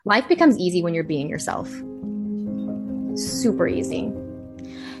Life becomes easy when you're being yourself. Super easy.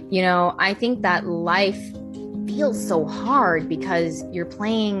 I think that life feels so hard because you're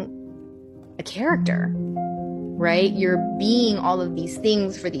playing a character, right? You're being all of these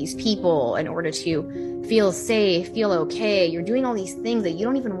things for these people in order to feel safe, feel okay. You're doing all these things that you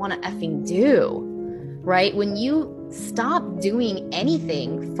don't even want to effing do, right? When you stop doing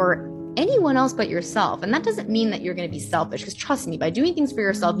anything for anyone else but yourself, and that doesn't mean that you're going to be selfish, because trust me, by doing things for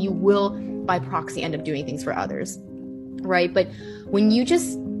yourself, you will by proxy end up doing things for others, right? But when you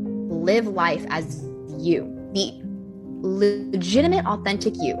just live life as you, the legitimate,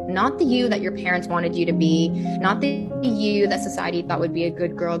 authentic you, not the you that your parents wanted you to be, not the you that society thought would be a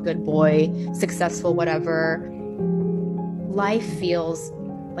good girl, good boy, successful, whatever. Life feels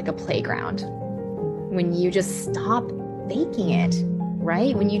like a playground when you just stop faking it,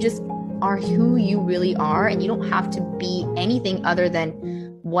 right? When you just are who you really are and you don't have to be anything other than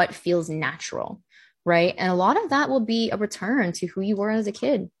what feels natural, right? And a lot of that will be a return to who you were as a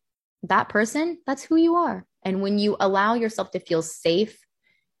kid. That person, that's who you are. And when you allow yourself to feel safe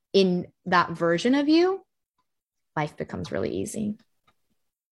in that version of you, life becomes really easy.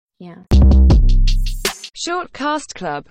 Yeah. Shortcast Club.